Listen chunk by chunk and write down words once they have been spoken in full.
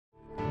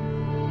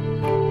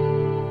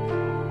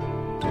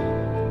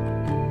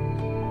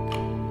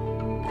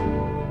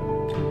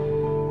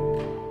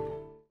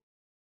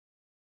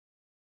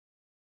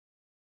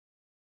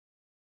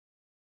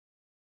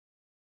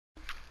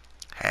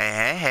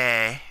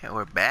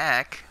we're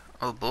back.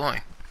 Oh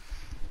boy.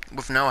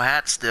 With no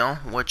hat still,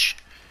 which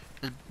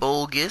is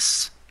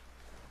bogus.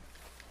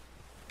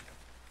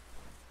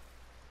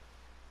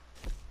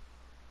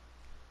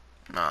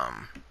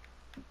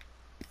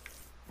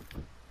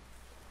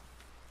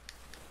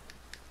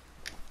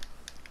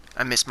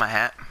 I missed my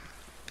hat.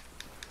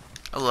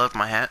 I love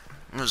my hat.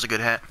 It was a good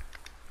hat.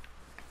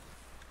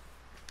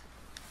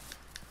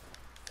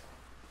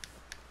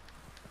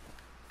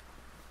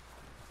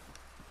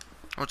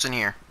 What's in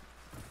here?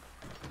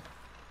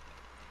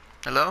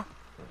 Hello?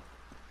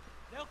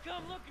 They'll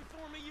come looking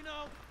for me, you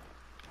know.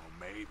 Or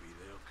maybe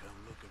they'll come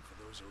looking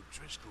for those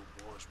O'Driscoll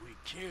boys we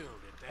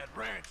killed at that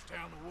ranch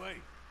down the way.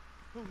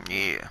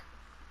 Yeah.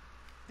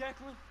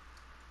 Declan?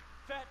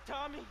 Fat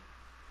Tommy?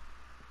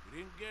 We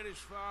didn't get as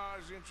far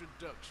as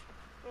introduction.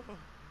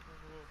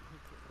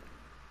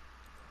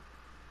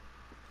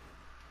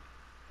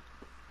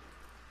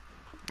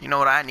 You know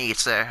what I need,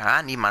 sir?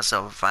 I need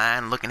myself a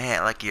fine looking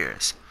hat like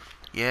yours.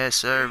 Yes,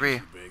 sir.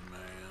 Easy, big man.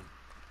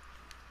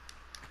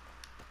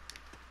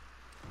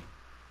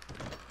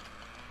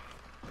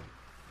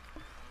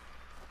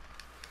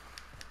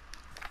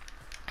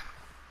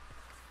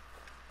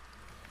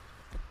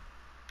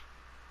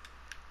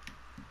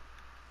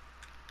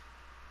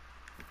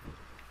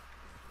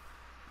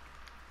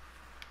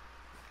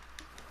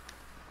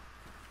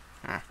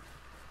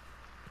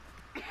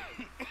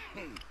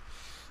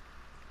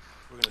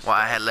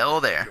 Why, hello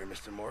there. Here,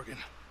 Mr. Morgan.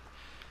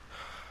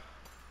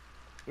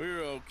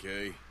 We're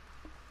okay.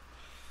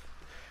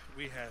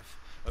 We have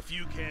a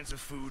few cans of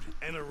food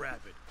and a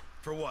rabbit.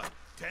 For what,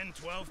 10,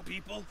 12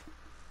 people?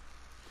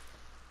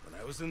 When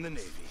I was in the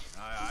Navy.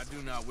 I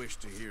do not wish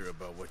to hear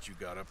about what you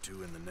got up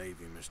to in the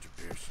Navy, Mr.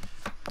 Pearson.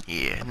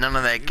 Yeah, none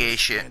of that gay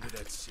shit. Stranded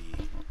at sea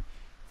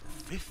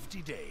for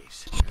 50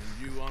 days. And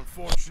you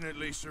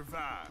unfortunately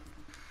survived.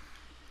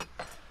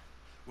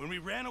 When we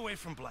ran away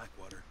from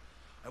Blackwater,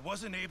 I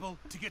wasn't able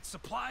to get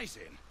supplies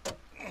in.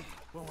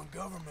 Well, when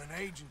government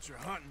agents are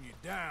hunting you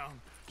down,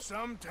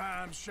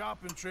 sometimes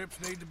shopping trips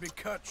need to be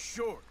cut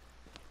short.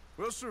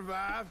 We'll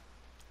survive.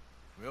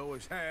 We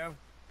always have.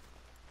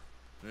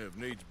 If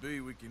needs be,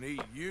 we can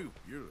eat you.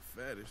 You're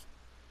the fattest.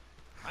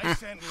 I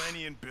sent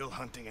Lenny and Bill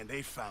hunting and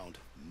they found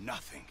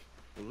nothing.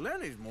 Well,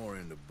 Lenny's more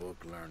into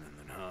book learning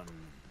than hunting.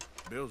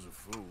 Bill's a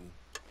fool.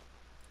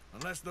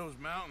 Unless those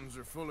mountains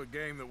are full of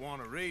game that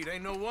want to read,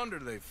 ain't no wonder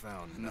they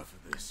found Enough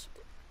of this.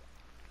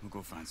 We'll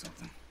go find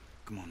something.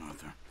 Come on,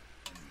 Arthur.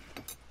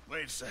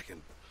 Wait a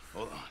second.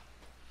 Hold on.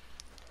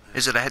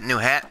 Is it a new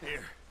hat?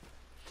 Here.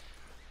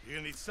 You're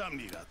gonna need something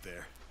to eat out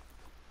there.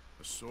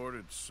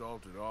 assorted,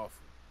 salted offal.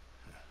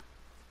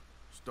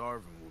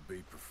 Starving will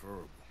be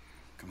preferable.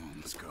 Come on,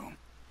 let's go.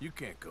 You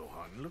can't go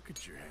hunting. Look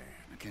at your hand.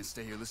 I can't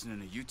stay here listening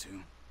to you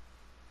two.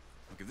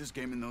 Look, if there's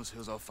game in those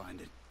hills, I'll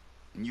find it.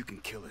 And you can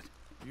kill it.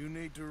 You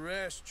need to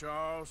rest,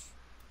 Charles.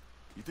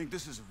 You think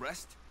this is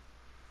rest?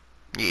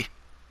 Yeah.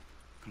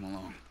 Come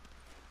along.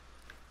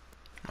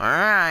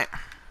 Alright.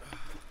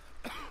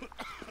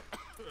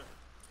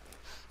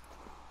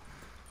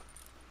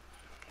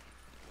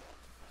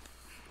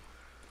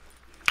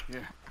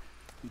 Here,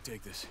 you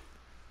take this.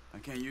 I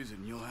can't use it,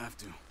 and you'll have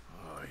to.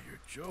 Oh, you're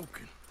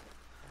joking.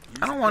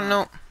 I don't want to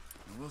know.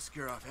 And we'll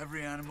scare off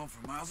every animal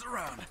for miles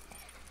around.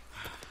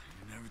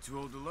 You're never too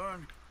old to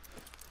learn,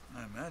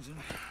 I imagine.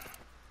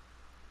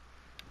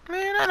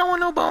 Man, I don't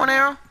want no bow and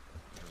arrow.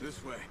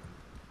 This way.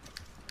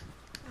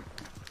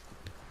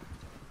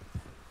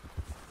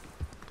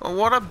 But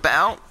what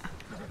about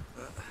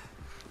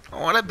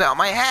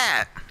my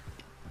hat?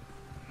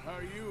 How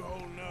are you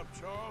holding up,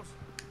 Charles?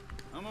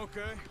 I'm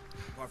okay,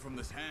 apart from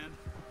this hand.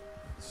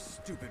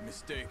 Stupid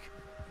mistake.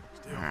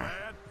 Still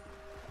bad?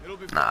 It'll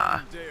be Nah.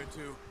 fine in a day or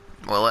two.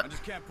 Will I it?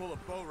 just can't pull a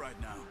bow right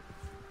now.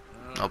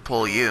 I'll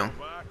pull you.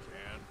 If I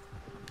can.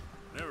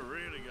 Never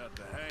really got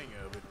the hang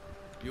of it.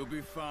 You'll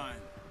be fine.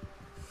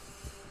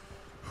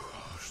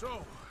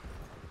 So,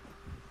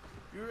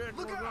 you reckon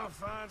we're gonna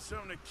find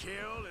something to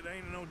kill that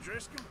ain't an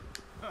O'Driscoll?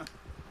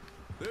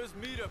 There's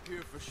meat up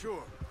here for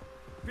sure.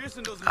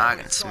 Pearson doesn't. I know what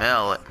can he's talking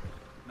smell it. about.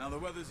 Now the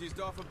weather's eased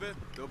off a bit,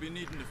 they'll be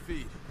needing to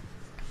feed.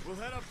 We'll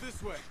head up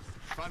this way,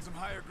 find some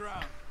higher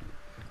ground.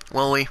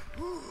 Will we?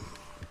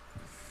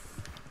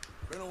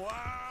 Been a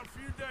wild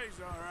few days,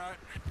 all right.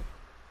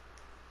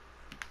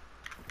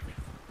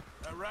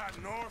 That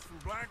ride north from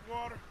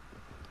Blackwater,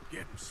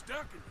 getting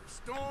stuck in the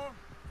storm.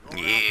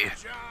 Going out Yeah.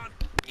 with John.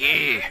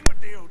 Yeah. Hang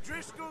with the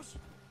O'Driscolls.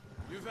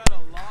 You've had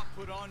a lot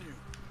put on you.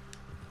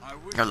 I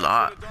wish A I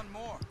lot. could have done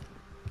more.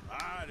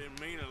 I didn't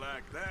mean it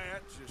like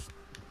that. Just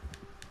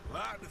a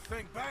lot to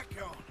think back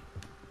on.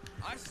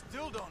 I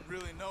still don't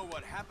really know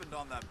what happened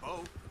on that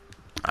boat.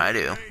 I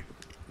do. Hey,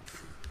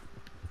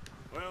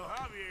 well,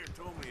 Javier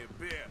told me a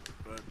bit,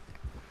 but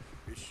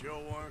it sure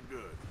weren't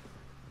good.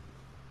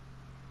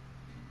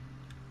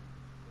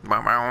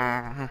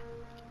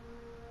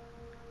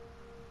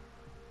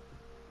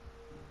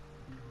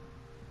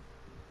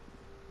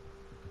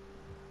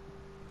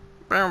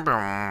 Boom,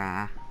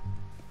 boom.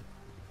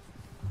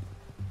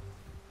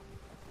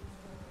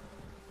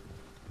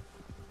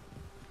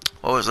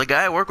 Oh, the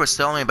guy at work was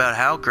telling me about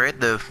how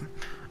great the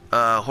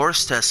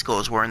horse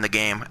testicles were in the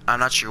game. I'm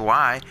not sure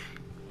why.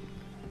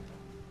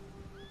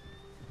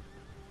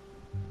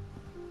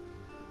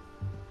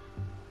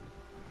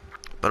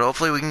 But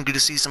hopefully we can get to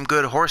see some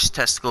good horse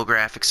testicle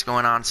graphics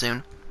going on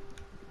soon.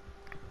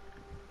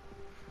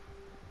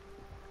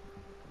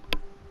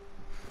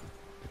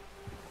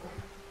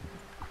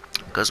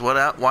 Because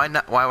why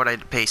would I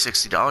pay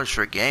 $60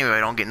 for a game if I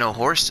don't get no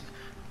horse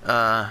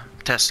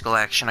testicle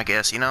action, I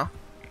guess, you know?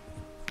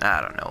 I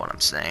don't know what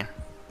I'm saying.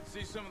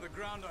 See some of the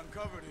ground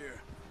uncovered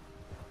here.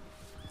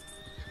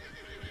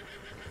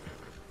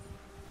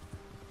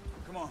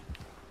 Come on,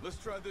 let's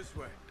try this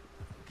way.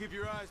 Keep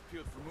your eyes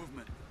peeled for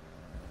movement.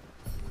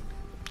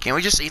 Can't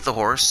we just eat the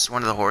horse?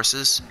 One of the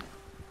horses?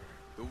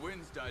 The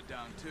wind's died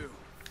down too.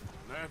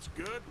 That's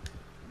good.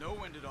 No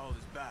wind at all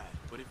is bad,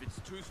 but if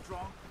it's too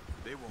strong,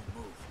 they won't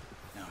move.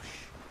 Now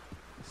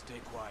shh. Stay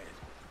quiet.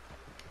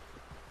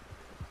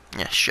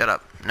 Yeah, shut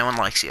up. No one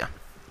likes you.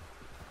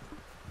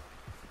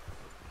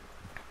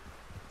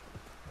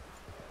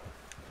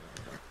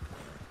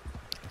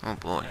 Oh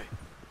boy. Hey,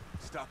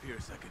 stop here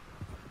a second.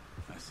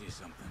 I see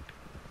something.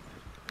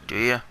 Do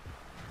you?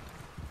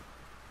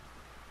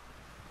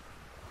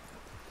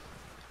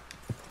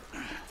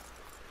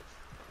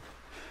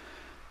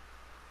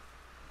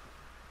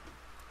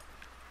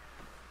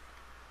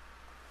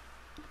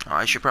 Oh,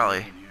 I should probably...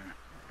 In here.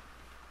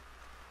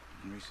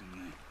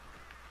 Recently.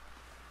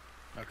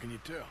 How can you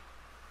tell?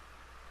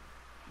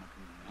 How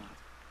can you not?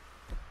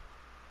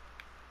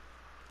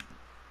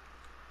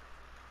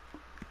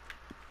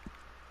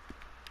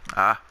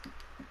 Ah.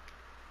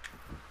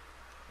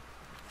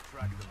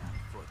 Track them on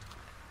foot.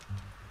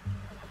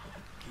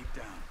 Keep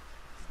down.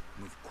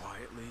 Move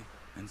quietly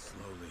and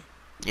slowly.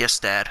 Yes,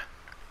 Dad.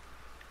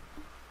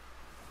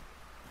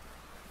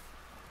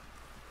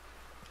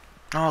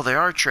 Oh, there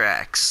are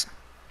tracks.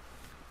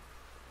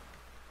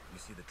 You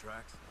see the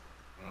tracks?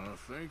 I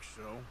think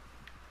so.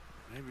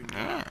 Maybe not.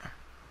 Yeah.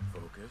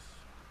 Focus.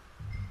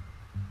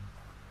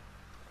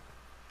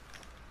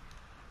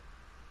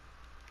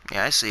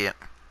 Yeah, I see it.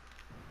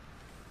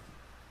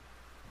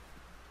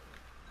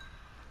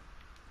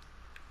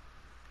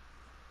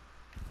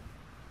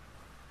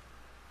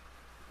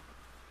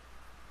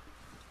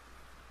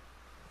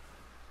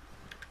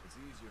 It's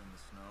easier in the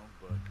snow,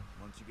 but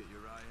once you get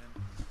your eye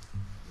in,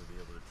 you'll be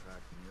able to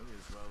track nearly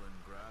as well in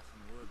grass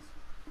and woods.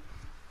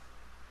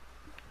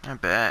 I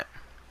bet.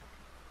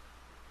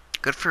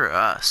 Good for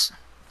us.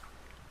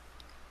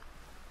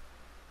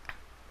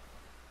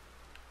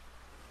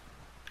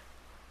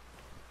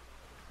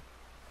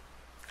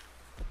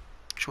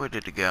 Which way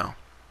did it go?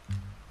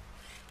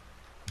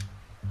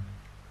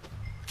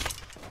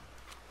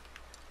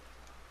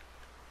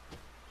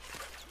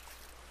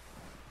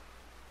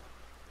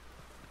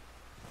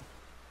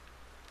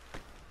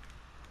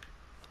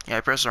 Yeah, I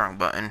pressed the wrong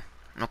button.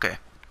 Okay.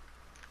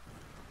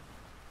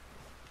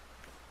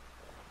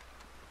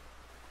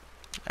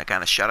 I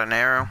kind of shot an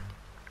arrow.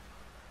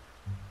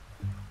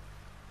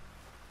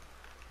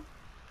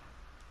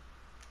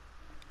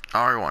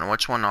 R1.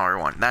 Which one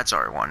R1? That's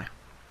R1.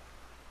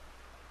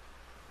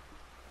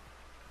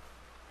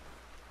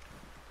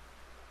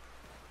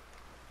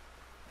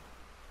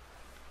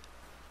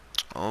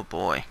 Oh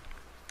boy.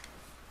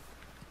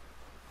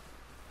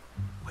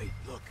 Wait,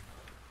 look.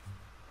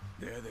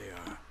 There they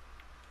are.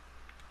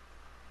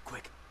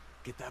 Quick,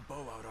 get that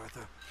bow out,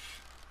 Arthur.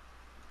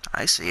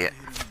 I see it.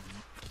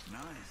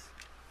 Nice.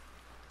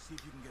 See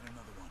if you can get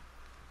another one.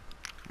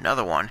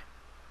 Another one.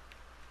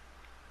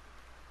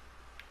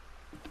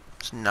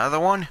 There's another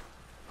one?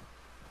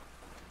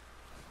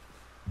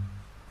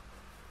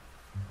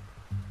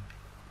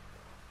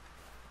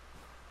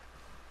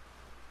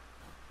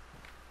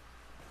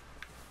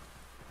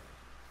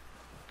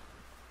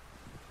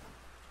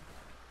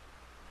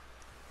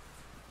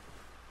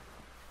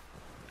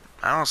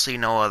 I don't see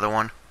no other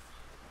one.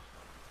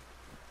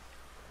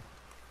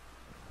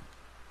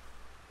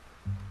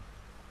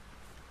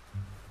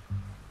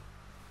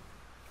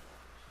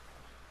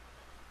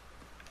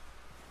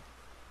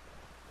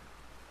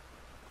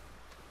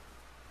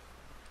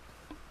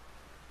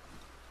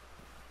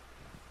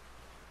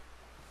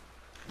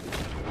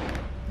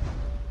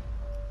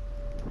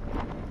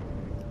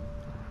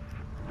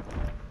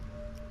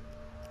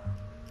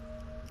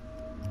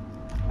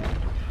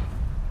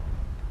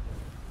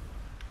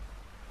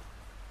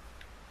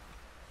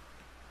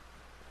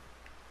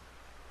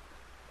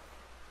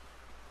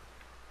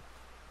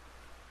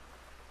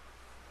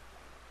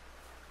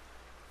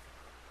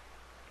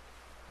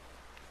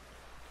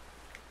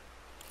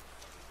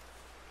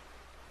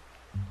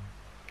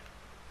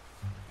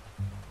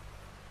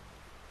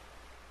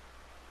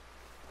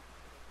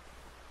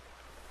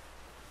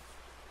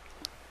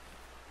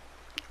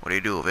 What do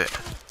you do with it?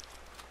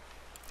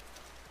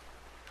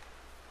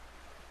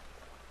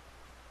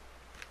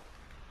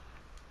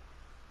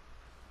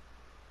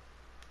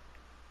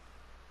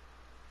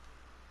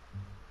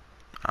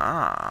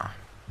 Ah.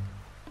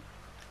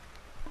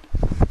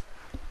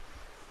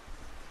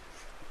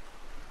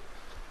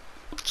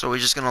 So we're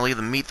just gonna leave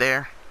the meat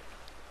there?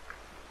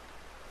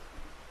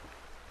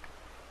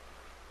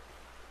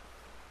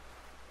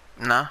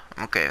 No?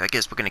 Okay, I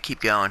guess we're gonna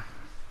keep going.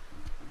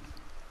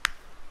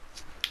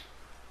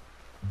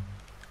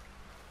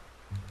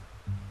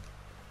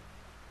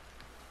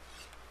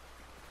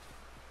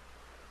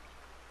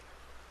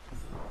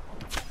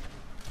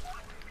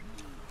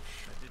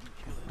 That didn't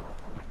kill it.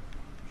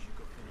 We should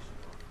go finish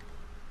it off.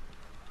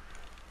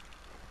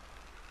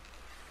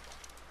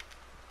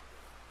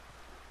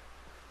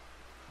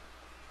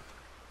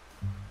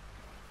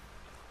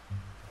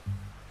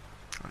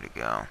 Where'd he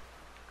go?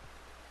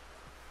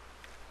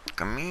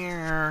 Come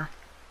here.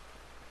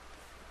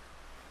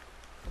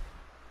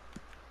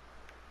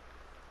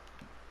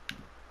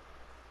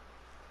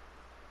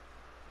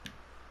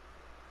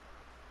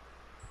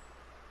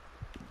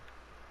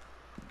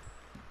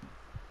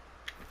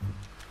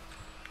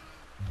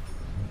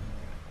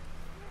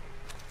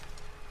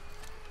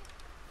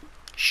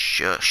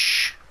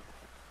 Shush.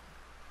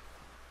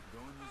 Go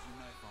and use your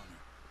knife on her.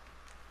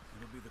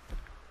 It'll be the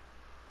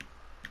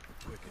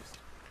quickest.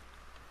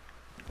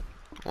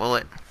 Will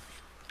it?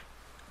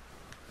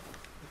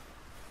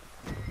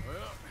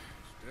 Well,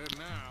 it's dead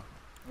now.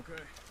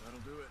 Okay,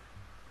 that'll do it.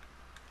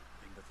 I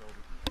think that's all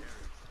we can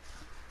carry.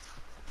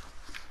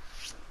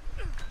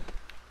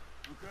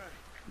 Okay,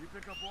 you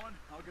pick up one,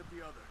 I'll get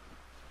the other.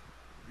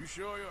 You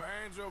sure your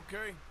hand's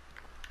okay?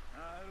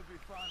 It'll be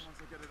fine once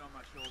I get it on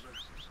my shoulder.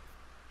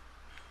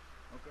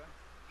 Okay,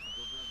 I'll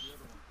go grab the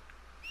other one.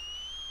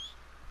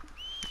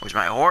 Where's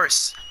my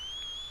horse?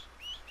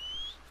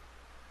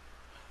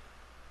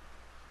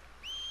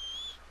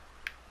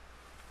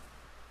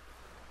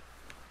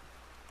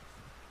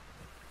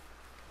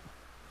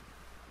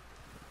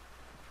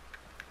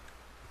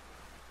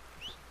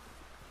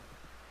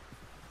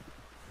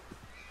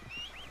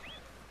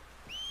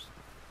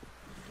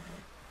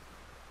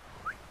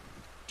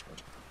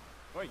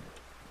 Wait.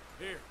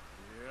 Here.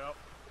 Yep.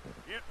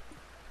 Yep.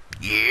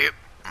 Yep.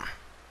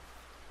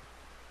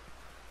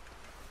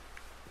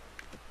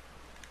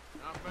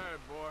 Not bad,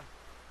 boy.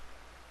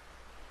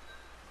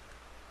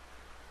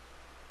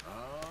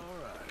 All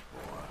right,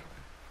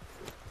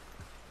 boy.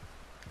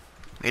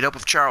 Meet up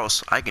with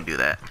Charles. I can do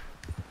that.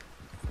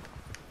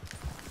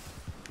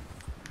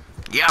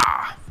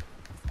 Yeah.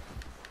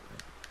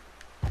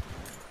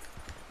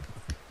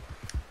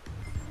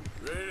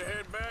 Ready to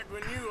head back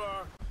when you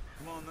are.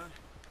 Come on then,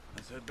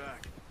 let's head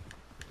back.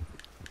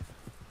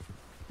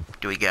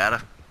 Do we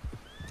gotta?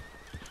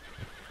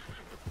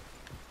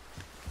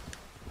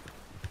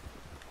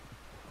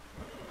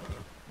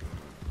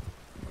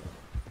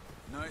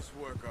 Nice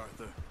work,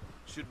 Arthur.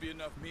 Should be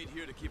enough meat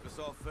here to keep us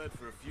all fed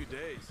for a few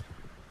days.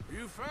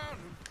 You found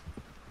him.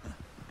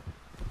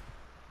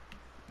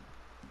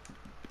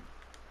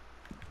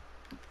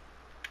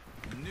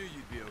 I knew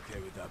you'd be okay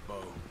with that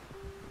bow.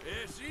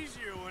 It's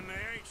easier when they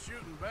ain't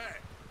shooting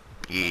back.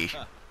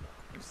 Yeah.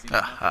 We've seen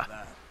enough of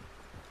that.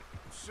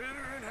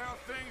 Considering how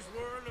things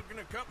were looking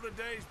a couple of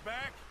days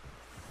back,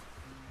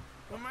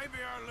 well,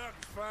 maybe our luck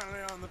is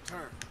finally on the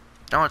turn.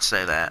 Don't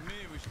say that. To me,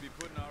 we should be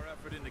putting our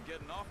effort into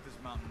getting off this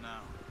mountain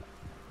now.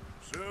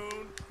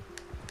 Soon.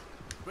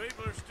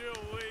 People are still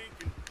weak,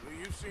 and well,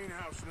 you've seen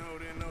how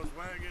snowed in those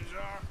wagons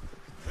are.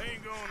 They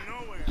ain't going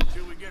nowhere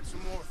until we get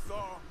some more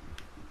thaw.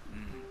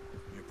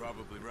 You're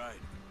probably right.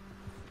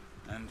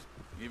 And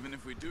even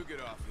if we do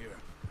get off here,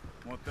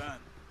 what then?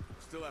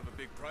 Still have a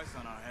big price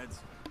on our heads.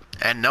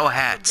 And no It's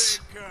hats.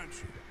 a big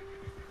country.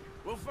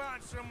 We'll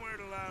find somewhere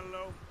to lie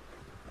low.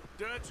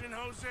 Dutch and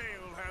Jose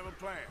will have a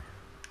plan.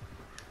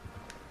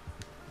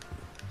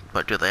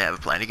 But do they have a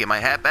plan to get my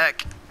hat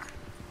back?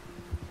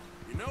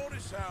 You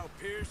notice how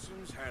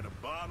Pearson's had a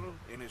bottle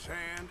in his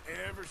hand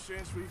ever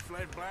since we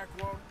fled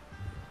Blackwater?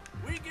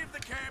 We give the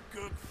camp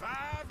cook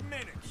 5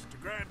 minutes to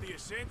grab the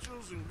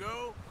essentials and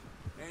go,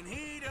 and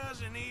he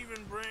doesn't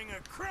even bring a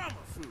crumb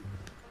of food.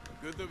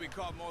 Good that we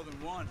caught more than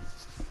one.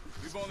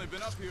 We've only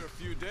been up here a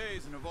few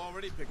days and have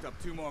already picked up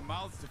 2 more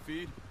mouths to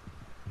feed.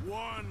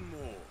 One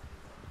more.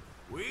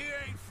 We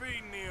ain't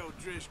feeding the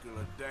O'Driscoll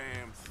a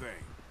damn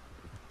thing.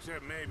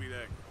 Except maybe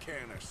that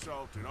can of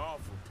salted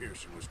offal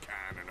Pearson was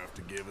kind enough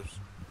to give us.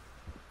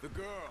 The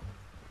girl,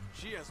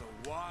 she has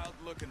a wild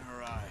look in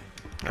her eye.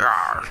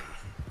 Rawr.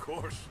 Of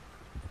course.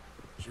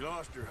 She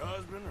lost her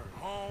husband, her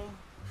home,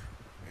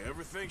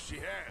 everything she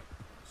had.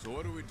 So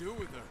what do we do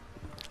with her?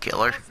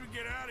 Kill her. Once we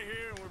get out of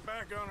here and we're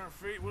back on our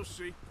feet, we'll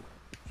see.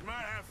 She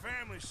might have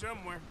family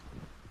somewhere.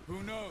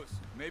 Who knows?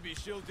 Maybe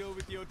she'll deal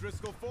with the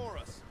O'Driscoll for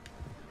us.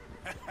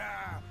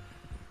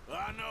 Well,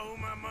 I know who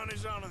my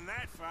money's on in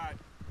that fight.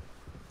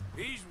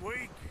 He's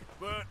weak,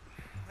 but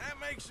that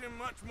makes him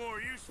much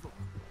more useful.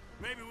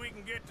 Maybe we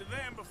can get to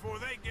them before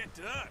they get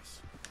to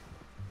us.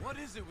 What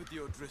is it with the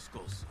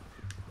O'Driscolls?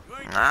 You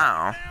ain't No.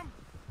 talking to them?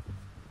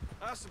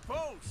 I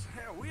suppose.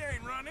 Hell, we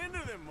ain't run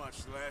into them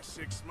much the last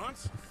 6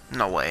 months.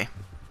 No way.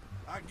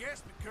 I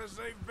guess because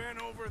they've been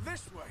over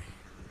this way.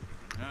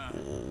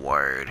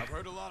 Word. I've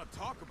heard a lot of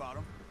talk about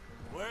them.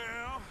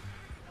 Well,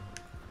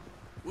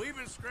 we've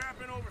been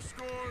scrapping over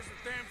scores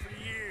with them for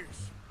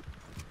years.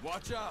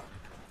 Watch out.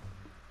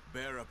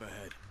 Bear up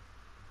ahead.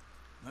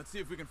 Let's see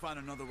if we can find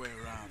another way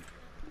around.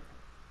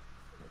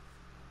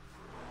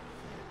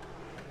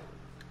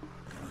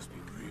 must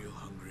be real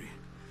hungry.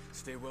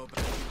 Stay well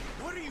back.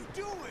 What are you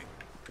doing?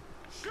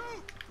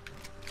 Shoot!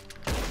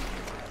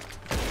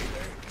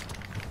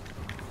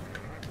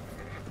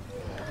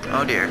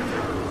 Oh dear.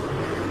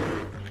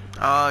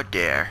 Oh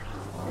dear.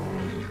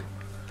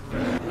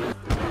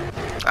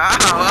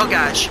 Oh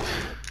gosh.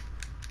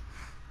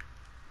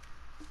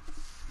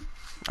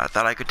 I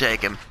thought I could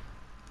take him.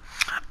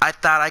 I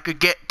thought I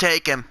could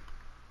take him.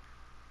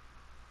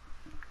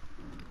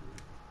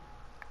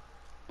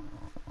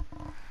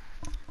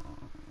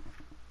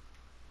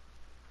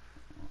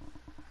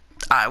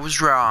 I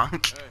was wrong. Hey,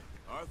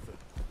 Arthur.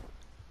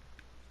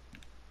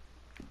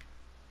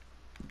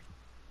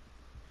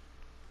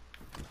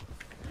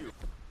 You.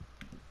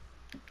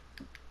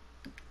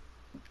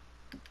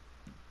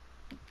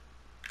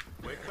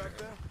 Wake back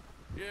there?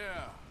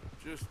 Yeah,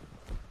 just...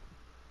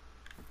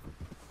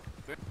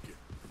 Thank you.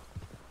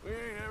 We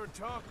ain't ever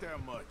talked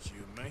that much,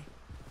 you and me.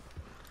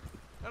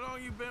 How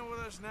long you been with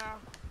us now?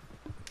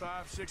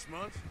 5, 6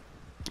 months?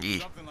 Yeah.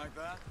 Something like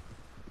that?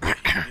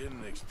 You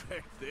didn't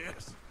expect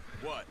this.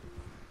 What?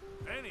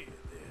 Any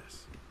of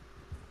this.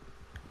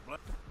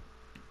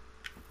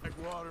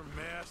 Blackwater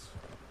mess.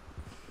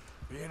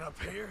 Being up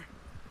here?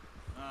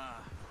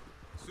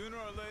 Sooner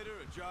or later,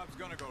 a job's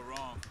gonna go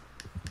wrong.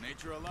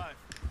 Nature of life.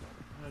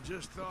 I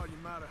just thought you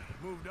might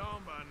have moved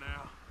on by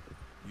now.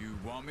 You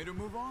want me to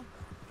move on?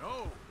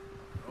 No.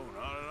 No,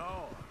 not at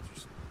all.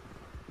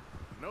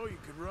 I know you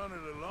could run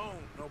it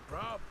alone, no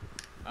problem.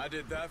 I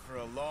did that for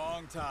a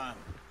long time.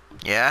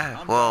 Yeah,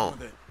 I'm well, done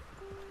with it.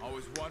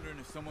 Always wondering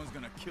if someone's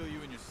gonna kill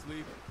you in your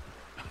sleep.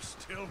 I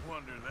still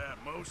wonder that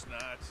most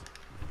nights.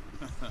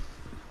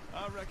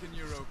 I reckon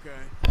you're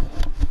okay.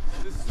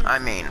 This suits I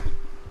me. mean,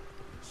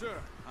 Sure,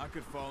 I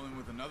could fall in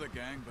with another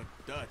gang, but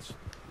Dutch.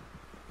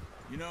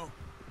 You know,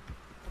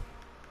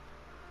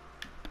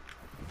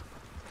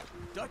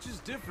 Dutch is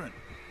different.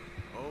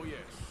 Oh,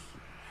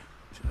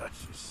 yes.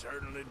 Dutch is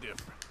certainly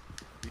different.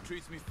 He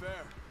treats me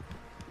fair.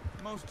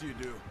 Most of you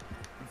do.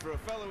 And for a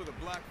fellow with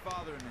a black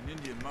father and an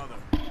Indian mother,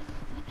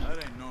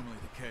 that ain't normally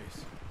the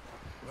case.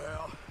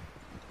 Well,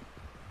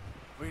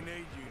 we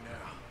need you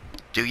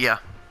now. do ya?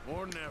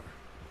 More than ever.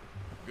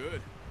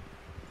 Good.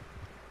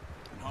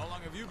 And how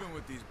long have you been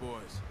with these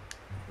boys?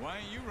 Why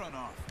ain't you run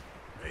off?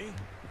 Me?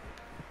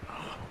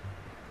 Oh,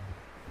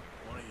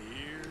 20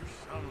 years,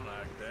 something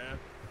like that.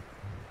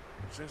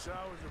 Since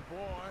I was a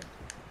boy.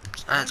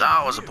 Since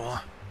I was a boy.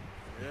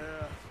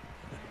 Yeah.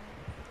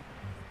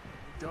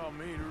 He taught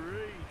me to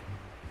read.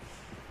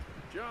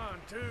 John,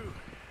 too.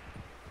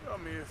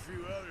 Taught me a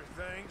few other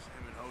things,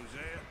 him and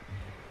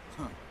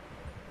Hosea.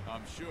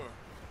 I'm sure.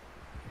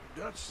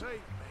 Dutch saved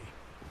me.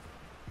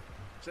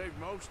 Saved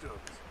most of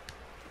us.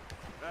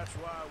 That's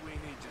why we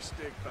need to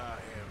stick by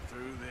him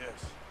through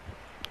this.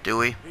 Do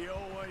we? He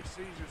always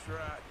sees us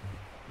right.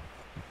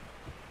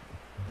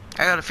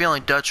 I got a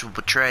feeling Dutch will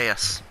betray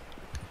us.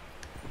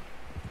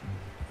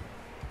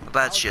 But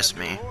that's How's just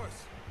that new me.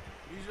 horse?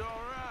 He's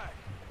all right.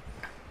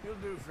 He'll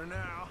do for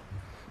now.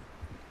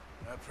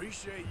 I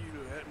appreciate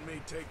you letting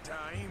me take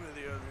Taima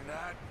the other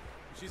night.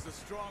 She's a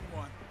strong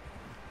one.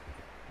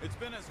 It's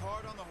been as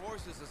hard on the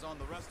horses as on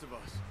the rest of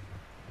us.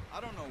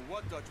 I don't know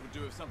what Dutch would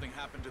do if something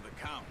happened to the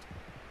Count.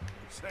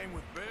 Same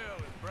with Bill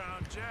and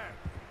Brown Jack.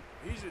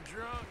 He's a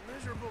drunk,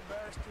 miserable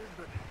bastard,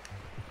 but...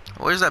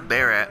 Where's that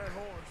bear at? That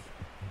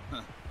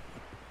horse.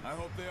 I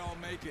hope they all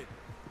make it.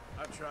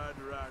 I tried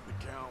to ride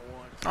the Count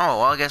once. Oh,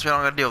 well, I guess we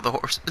don't gotta deal with the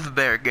horse, the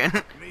bear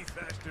again. Me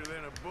faster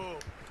than a bull.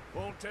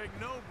 Won't take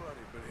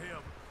nobody but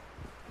him.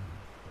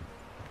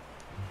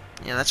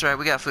 Yeah, that's right,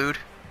 we got food.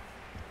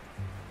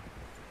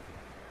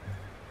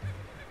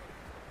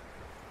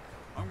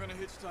 I'm gonna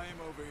hitch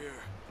Taima over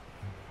here.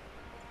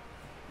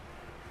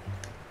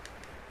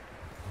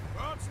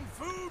 Brought some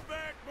food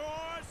back,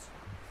 boys.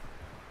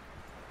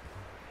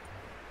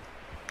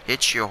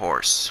 Hitch your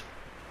horse.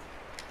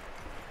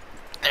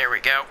 There we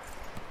go.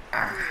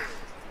 Come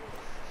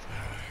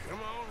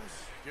on,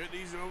 let's get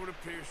these over to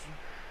Pearson.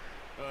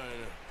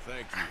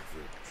 Thank you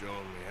for showing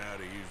me how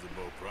to use the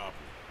bow properly.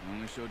 I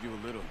only showed you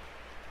a little.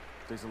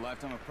 Takes a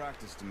lifetime of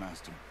practice to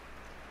master.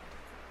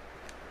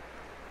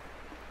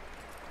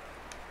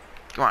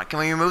 Come on, can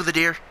we remove the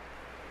deer?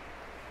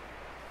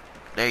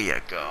 There you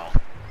go.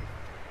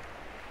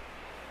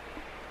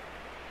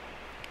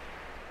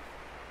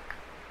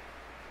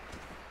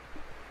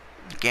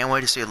 Can't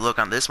wait to see the look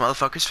on this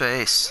motherfucker's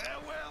face.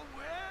 Well.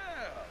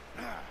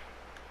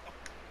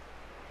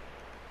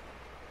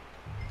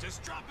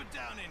 Just drop it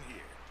down in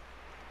here.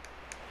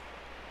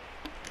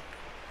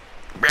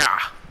 Yeah.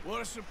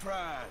 What a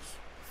surprise.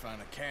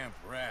 Find a camp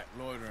rat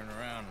loitering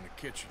around in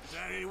the kitchen. Is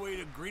that any way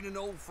to greet an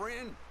old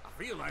friend? I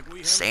feel like we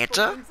haven't Santa?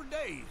 spoken for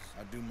days.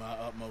 I do my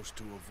utmost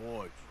to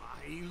avoid.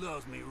 He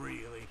loves me,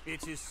 really.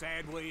 It's his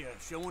sad way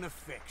of showing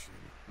affection.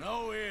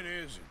 No, it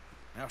isn't.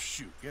 Now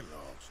shoot, get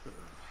lost.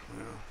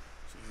 Well,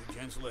 see you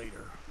gents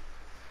later.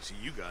 See,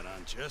 you got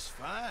on just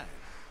fine.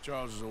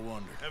 Charles is a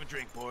wonder. Have a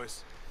drink,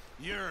 boys.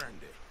 You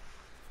earned it.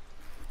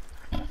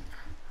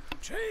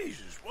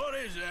 Jesus, what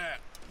is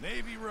that?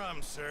 Navy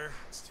rum, sir.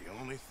 It's the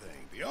only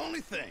thing. The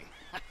only thing.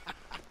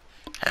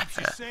 Keeps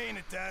you saying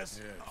it does.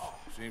 Yeah,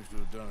 seems to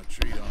have done a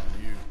treat on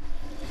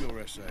you. Go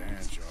rest that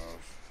hand, Charles.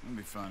 We'll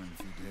be fine in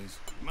a few days.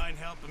 Mind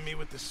helping me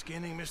with the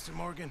skinning, Mr.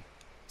 Morgan?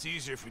 It's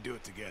easier if we do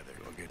it together.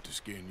 Do I get to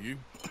skin you?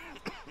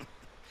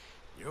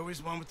 You're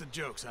always one with the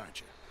jokes,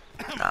 aren't you?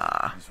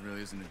 This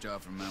really isn't a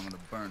job for a man with a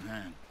burnt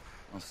hand.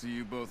 I'll see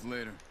you both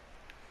later.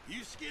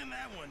 You skinned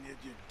that one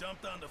you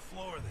dumped on the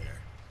floor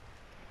there.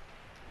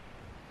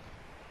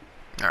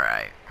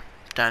 Alright.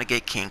 Time to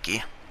get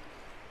kinky.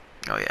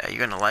 Oh yeah, you're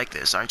gonna like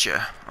this, aren't you?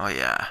 Oh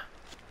yeah.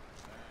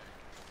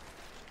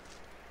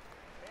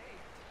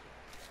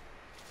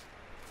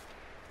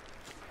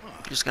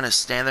 Just gonna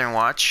stand there and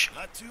watch.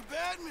 Not too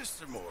bad,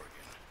 Mr. Morgan.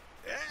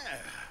 Yeah.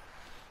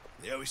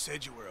 They always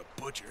said you were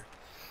a butcher.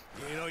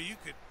 You know, you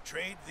could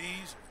trade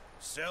these or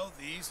sell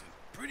these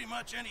in pretty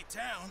much any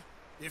town.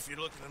 If you're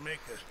looking to make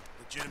a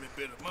legitimate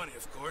bit of money,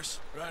 of course.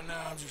 Right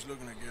now, I'm just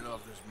looking to get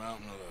off this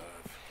mountain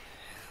alive.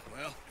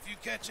 Well, if you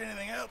catch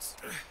anything else,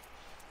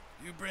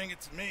 you bring it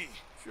to me.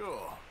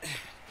 Sure.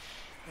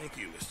 Thank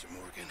you, Mr.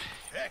 Morgan.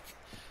 Heck,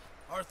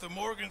 Arthur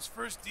Morgan's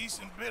first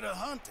decent bit of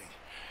hunting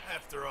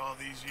after all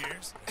these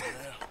years. Yeah.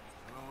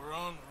 Well, we're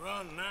on the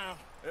run now.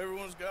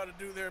 Everyone's got to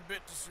do their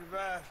bit to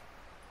survive.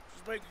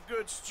 Just make a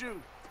good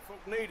stew.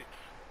 Folk need it.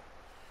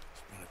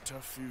 It's been a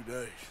tough few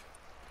days.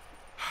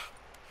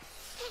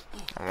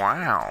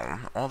 Wow,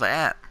 all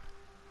that.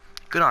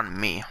 Good on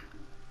me.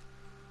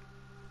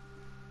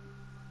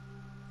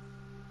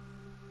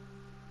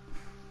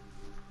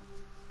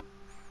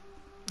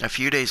 A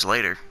few days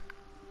later.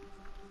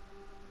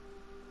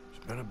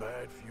 It's been a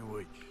bad few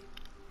weeks.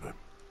 But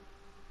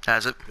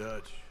Has it?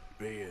 Dutch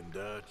being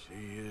Dutch,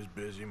 he is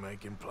busy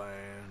making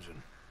plans,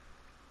 and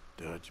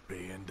Dutch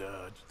being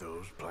Dutch,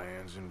 those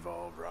plans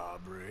involve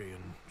robbery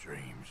and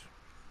dreams.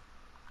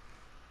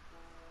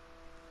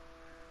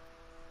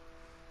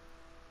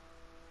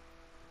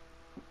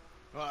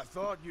 Well, I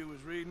thought you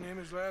was reading him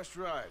his last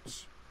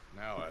rites.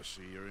 Now I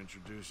see you're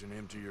introducing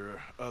him to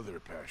your other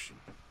passion.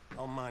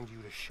 I'll mind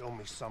you to show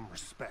me some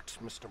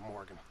respect, Mr.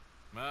 Morgan.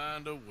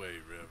 Mind away,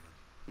 Reverend.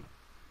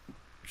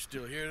 You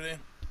still here then?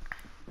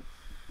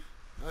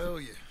 I owe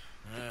you.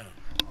 Yeah.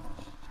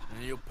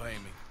 And you'll pay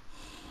me.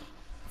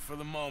 For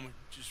the moment,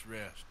 just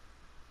rest.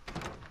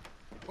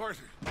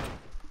 Arthur,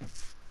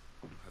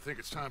 I think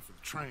it's time for the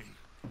train.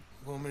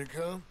 Want me to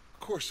come? Of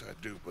course I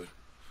do, but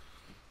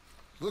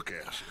look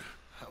at you.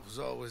 I was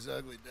always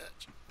ugly,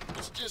 Dutch.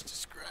 It's just a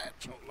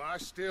scratch. Don't lie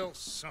still,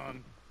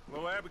 son.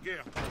 Hello,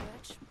 Abigail.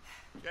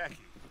 Jackie.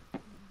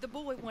 The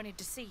boy wanted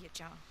to see you,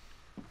 John.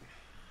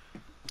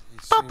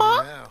 He's seen me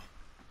now.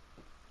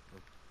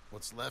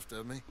 What's left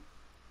of me?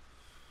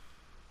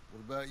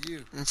 What about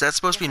you? Is that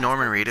supposed to be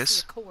Norman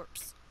Reedus? A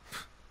corpse.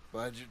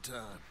 Bide your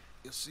time.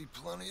 You'll see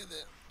plenty of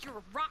them. You're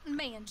a rotten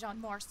man,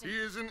 John Marston. He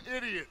is an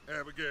idiot,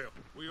 Abigail.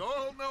 We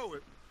all know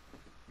it.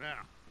 Now,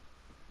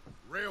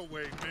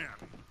 railway men.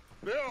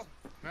 Bill,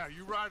 now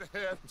you ride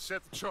ahead and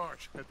set the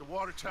charge at the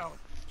water tower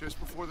just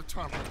before the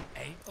tunnel.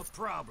 Ain't a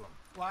problem.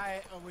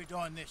 Why are we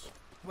doing this?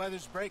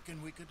 Weather's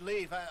breaking, we could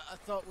leave. I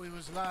thought we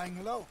was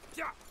lying low.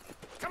 Yeah,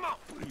 come on.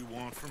 What do you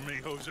want from me,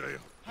 Hosea?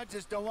 I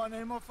just don't want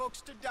any more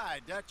folks to die,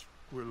 Dutch.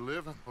 We're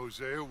living,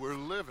 Hosea. We're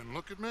living.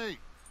 Look at me.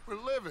 We're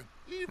living.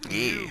 Even Yeah.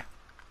 you.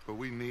 But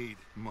we need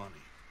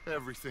money.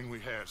 Everything we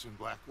have's in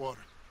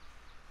Blackwater.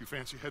 You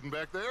fancy heading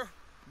back there?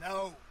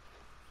 No.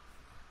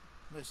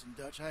 Listen,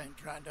 Dutch, I ain't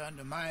trying to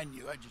undermine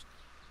you.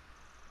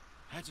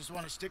 I just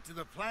want to stick to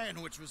the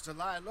plan, which was to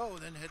lie low,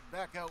 then head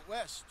back out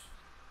west.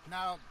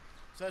 Now,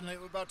 suddenly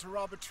we're about to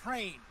rob a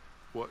train.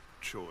 What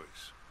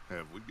choice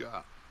have we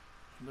got?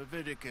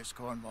 Leviticus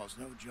Cornwall's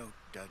no joke,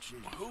 Dutch.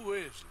 Who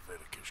is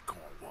Leviticus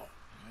Cornwall?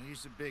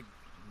 He's a big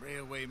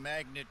railway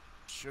magnate,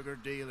 sugar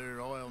dealer,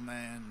 oil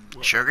man.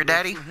 Well, Sugar good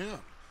daddy? for him.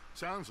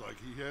 Sounds like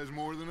he has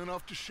more than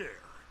enough to share.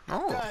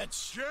 Oh.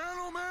 Dutch!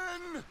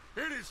 Gentlemen,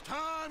 it is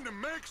time to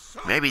make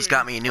something Maybe he's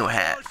got me a new of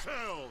hat.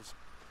 ourselves.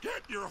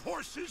 Get your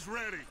horses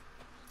ready.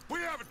 We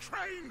have a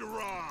train to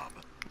rob.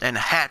 And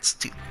hats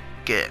to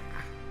get.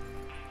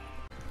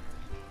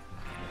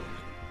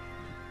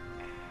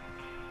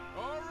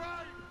 All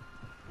right,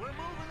 we're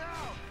moving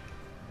out.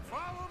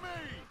 Follow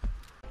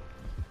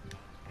me.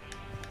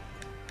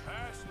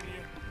 Passing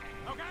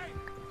you. Okay.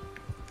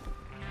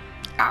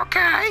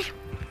 Okay.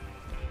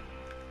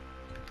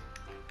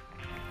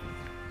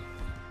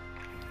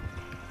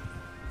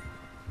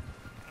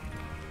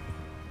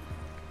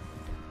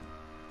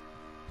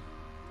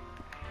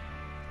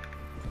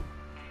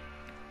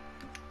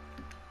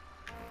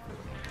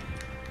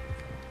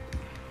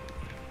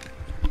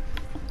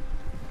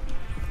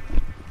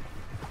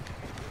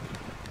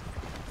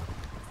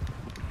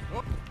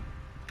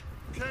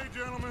 Okay,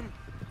 gentlemen,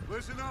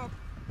 listen up,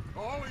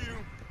 all of you.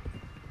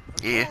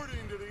 Yeah.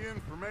 According to the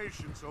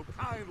information so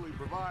kindly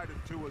provided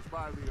to us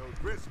by the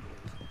O'Driscolls,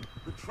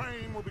 the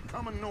train will be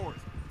coming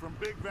north from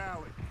Big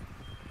Valley.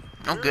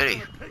 Oh, We're goody.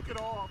 gonna pick it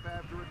off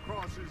after it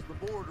crosses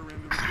the border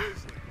into the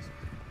Grizzlies.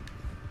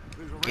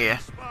 There's a Yeah.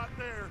 range spot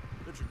there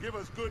that should give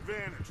us good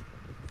vantage.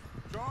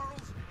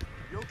 Charles,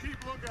 you'll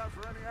keep lookout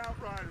for any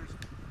outriders.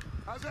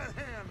 How's that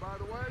hand, by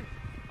the way?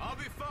 I'll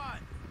be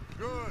fine.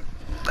 Good.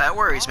 That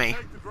worries I'll me.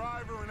 take the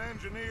driver and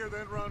engineer,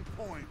 then run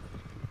point.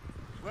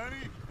 Lenny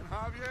and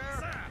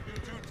Javier, you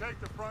two take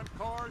the front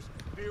cars,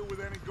 deal with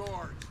any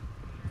guards.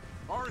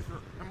 Arthur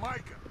and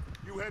Micah,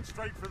 you head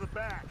straight for the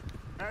back.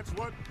 That's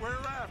what we're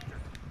after.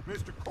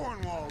 Mr.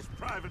 Cornwall's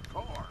private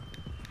car.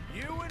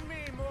 You and me,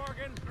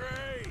 Morgan.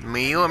 Great.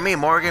 You and me,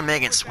 Morgan,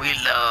 making sweet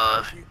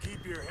love. You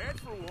keep your head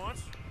for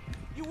once.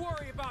 You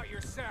worry about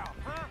yourself,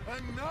 huh?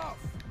 Enough!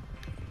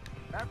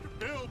 After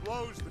Bill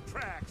blows the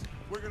tracks,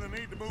 we're gonna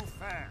need to move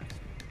fast.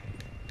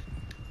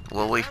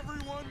 Will we?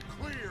 Everyone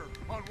clear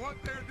on what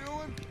they're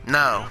doing?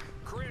 No.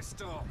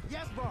 Crystal.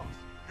 Yes, boss.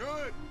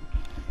 Good.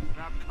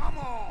 Now come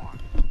on.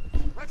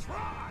 Let's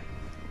ride.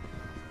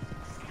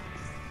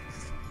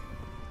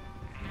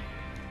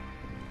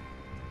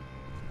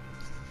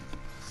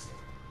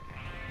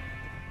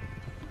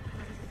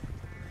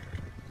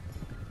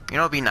 You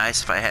know, it'd be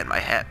nice if I had my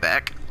hat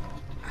back.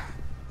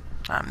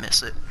 I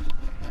miss it.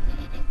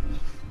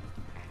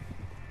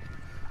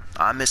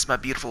 I miss my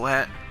beautiful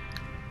hat.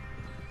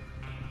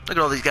 Look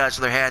at all these guys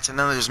with their hats, and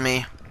then there's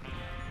me.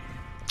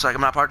 It's like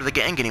I'm not part of the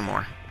gang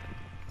anymore.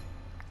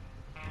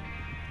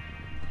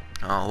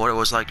 Oh, what it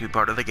was like to be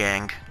part of the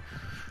gang.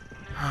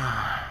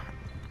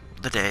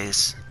 The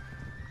days.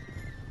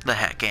 The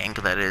hat gang,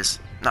 that is.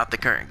 Not the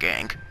current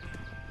gang.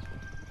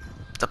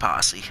 The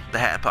posse. The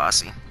hat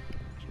posse.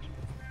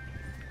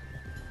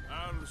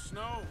 Out of the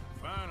snow,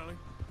 finally.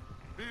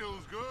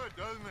 Feels good,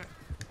 doesn't it?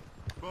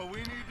 But we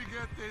need to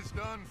get this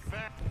done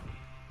fast.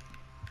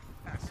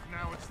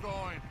 Now it's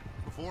thawing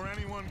before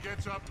anyone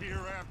gets up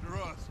here after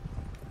us.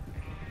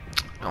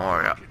 Don't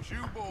worry. Look at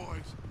you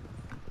boys.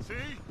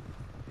 See?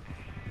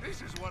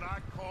 This is what I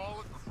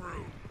call a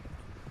crew.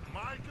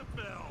 Micah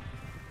Bell,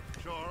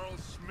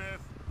 Charles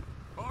Smith,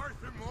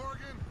 Arthur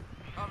Morgan,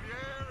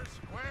 Javier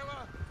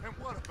Escuela, and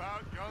what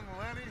about young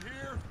Lenny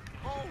here?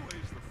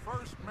 Always the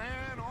first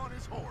man on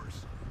his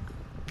horse.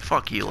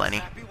 Fuck you, Lenny.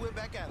 Happy we're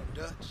back at him,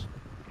 Dutch.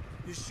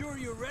 You sure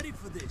you're ready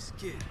for this,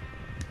 kid?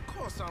 Of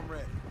course I'm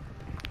ready.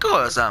 Of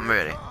course I'm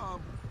ready.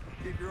 Tom,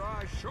 keep your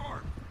eyes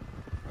sharp.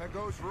 That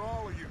goes for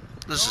all of you.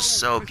 This is No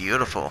so mistakes.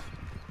 beautiful.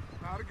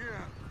 Not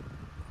again.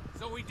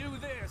 So we do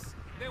this,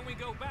 then we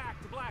go back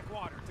to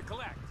Blackwater to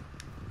collect.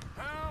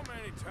 How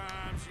many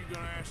times you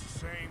gonna ask the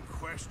same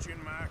question,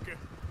 Micah?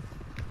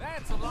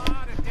 That's a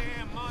lot of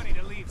damn money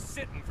to leave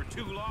sitting for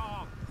too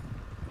long.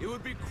 It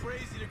would be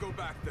crazy to go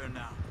back there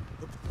now.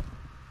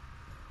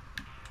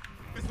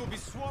 This will be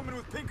swarming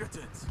with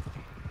Pinkertons.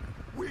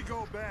 We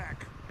go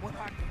back when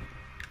I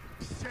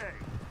say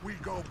we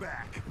go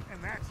back,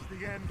 and that's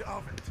the end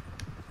of it.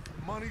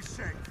 Money's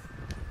safe.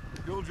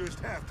 You'll just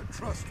have to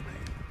trust me.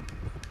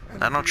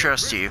 And I if don't the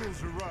trust you.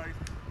 officials are right,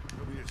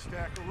 there'll be a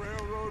stack of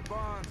railroad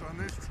bonds on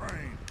this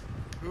train.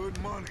 Good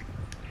money.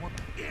 One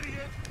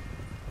idiot.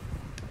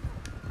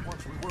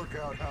 Once we work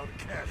out how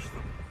to cash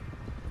them.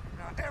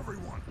 Now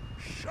everyone,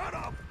 shut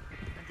up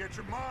and get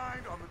your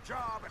mind on the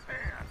job at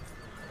hand.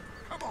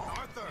 Come on,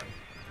 Arthur.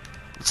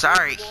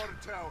 Sorry. Water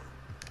tower.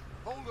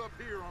 Hold up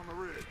here on the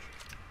ridge.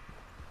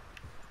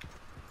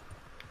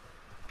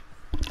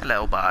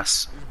 Hello,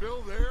 boss. Is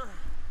Bill there?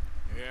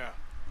 Yeah.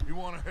 You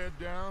want to head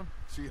down?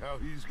 See how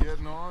he's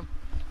getting on?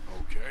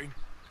 Okay.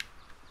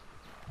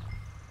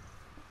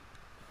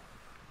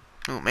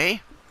 Who,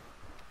 me?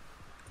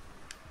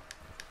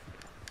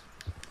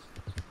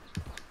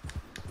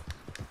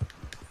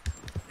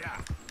 Yeah.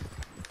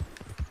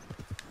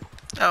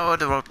 Oh,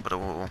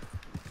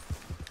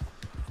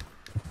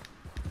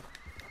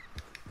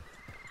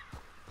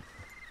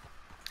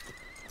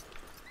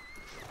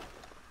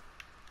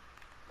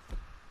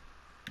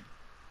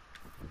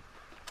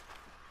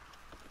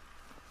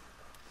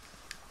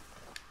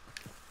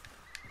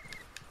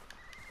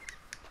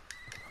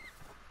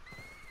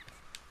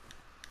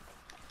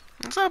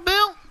 what's up,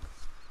 Bill?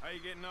 How you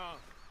getting on?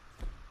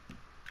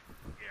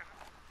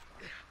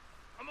 Yeah.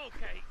 I'm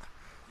okay.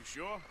 You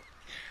sure?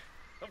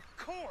 Of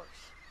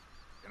course.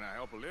 Can I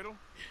help a little?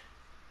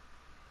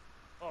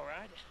 All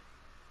right.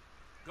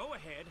 Go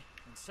ahead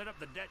and set up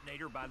the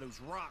detonator by those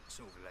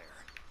rocks over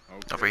there.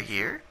 Okay. Over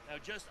here? Now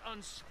just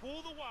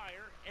unspool the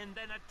wire and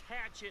then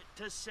attach it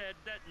to said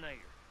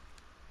detonator.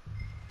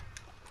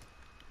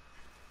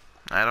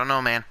 I don't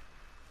know, man.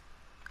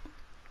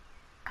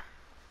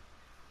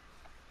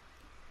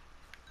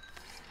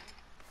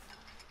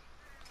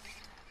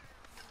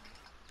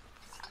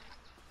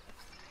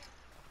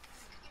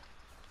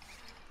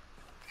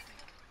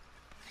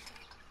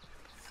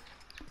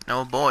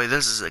 Oh boy,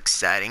 this is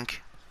exciting.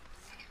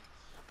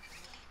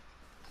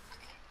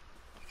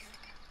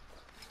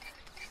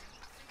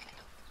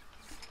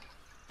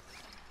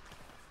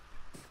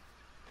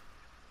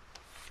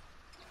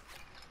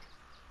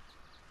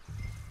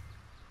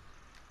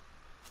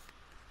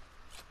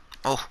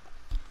 Oh,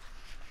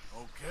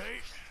 Okay,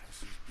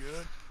 this is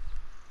good.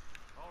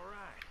 All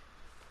right.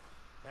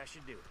 That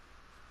should do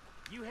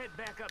it. You head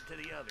back up to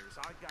the others.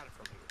 I got it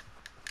from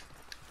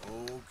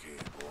here. Okay,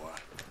 boy.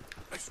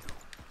 Let's go.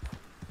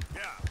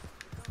 Yeah.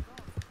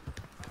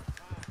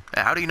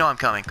 how do you know I'm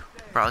coming?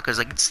 Probably because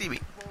they can see me.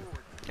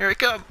 Here I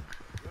come.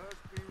 Good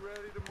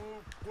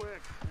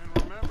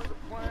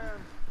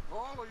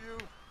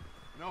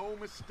No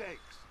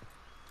mistakes.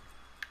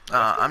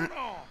 I'm.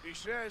 He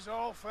says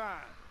all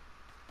fine.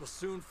 We'll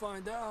soon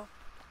find out.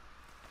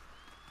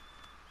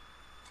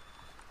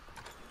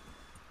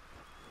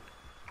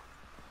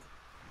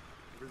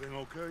 Everything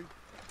okay?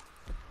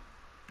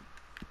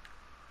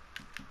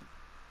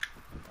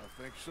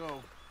 I think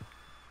so.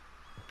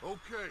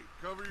 Okay,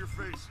 cover your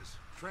faces.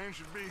 Train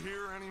should be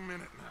here any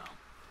minute now.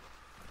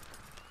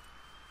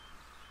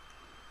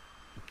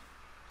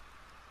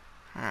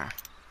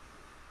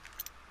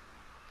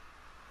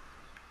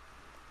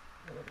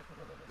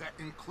 That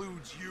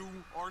includes you,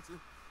 Arthur?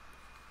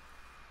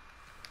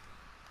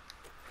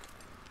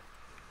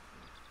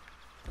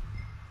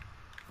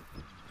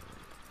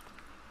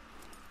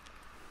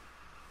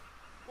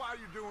 Why are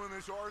you doing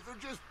this, Arthur?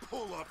 Just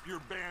pull up your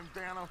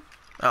bandana.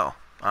 Oh,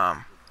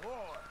 Boy.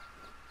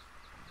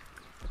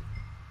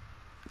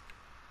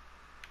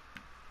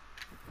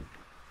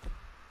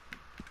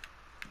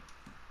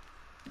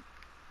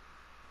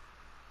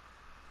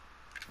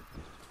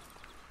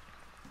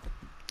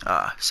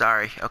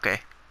 sorry. Okay.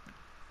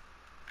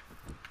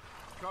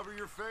 Cover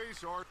your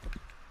face, Arthur.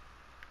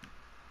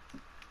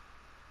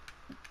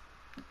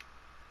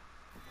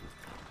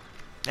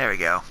 There we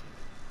go.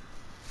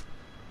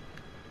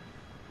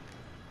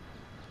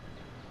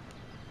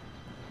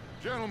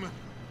 Gentlemen,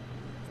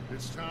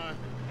 it's time.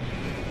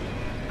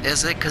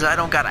 Is it? 'Cause I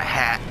don't got a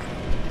hat.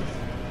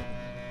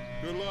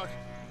 Good luck,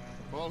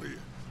 all of you.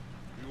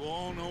 You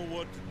all know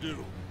what to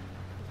do.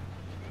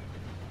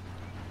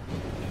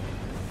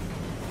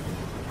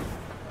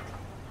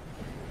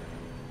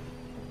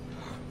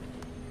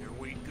 Here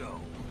we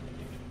go.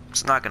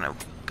 It's not gonna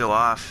go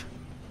off.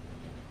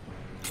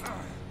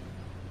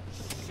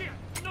 Shit!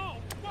 No!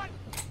 What?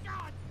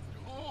 God!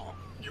 Oh,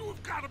 you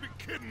have got to be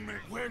kidding me.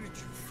 Where did you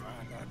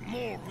find that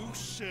moron? You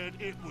said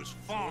it was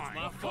fine.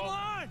 my Come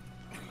on!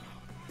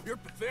 You're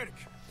pathetic.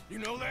 You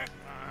know that?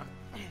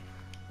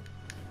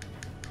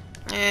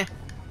 Eh.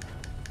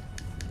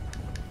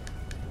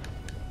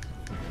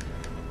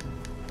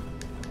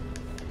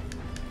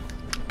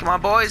 Come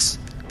on, boys.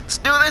 Let's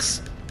do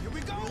this. Here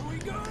we go. Here we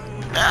go.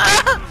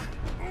 Ah!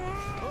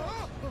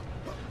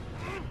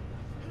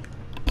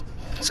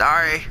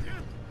 Sorry.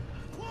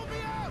 Pull me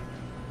up.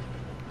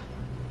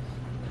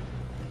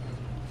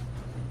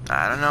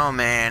 I don't know,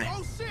 man.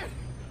 Oh shit!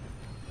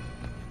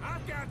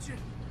 I've got you.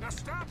 Now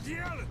stop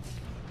yelling.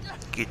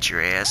 Get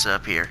your ass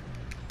up here.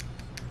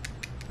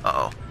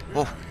 Uh-oh.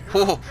 Oh,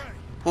 oh,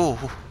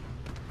 oh.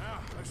 Now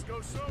let's go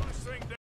slow this thing down.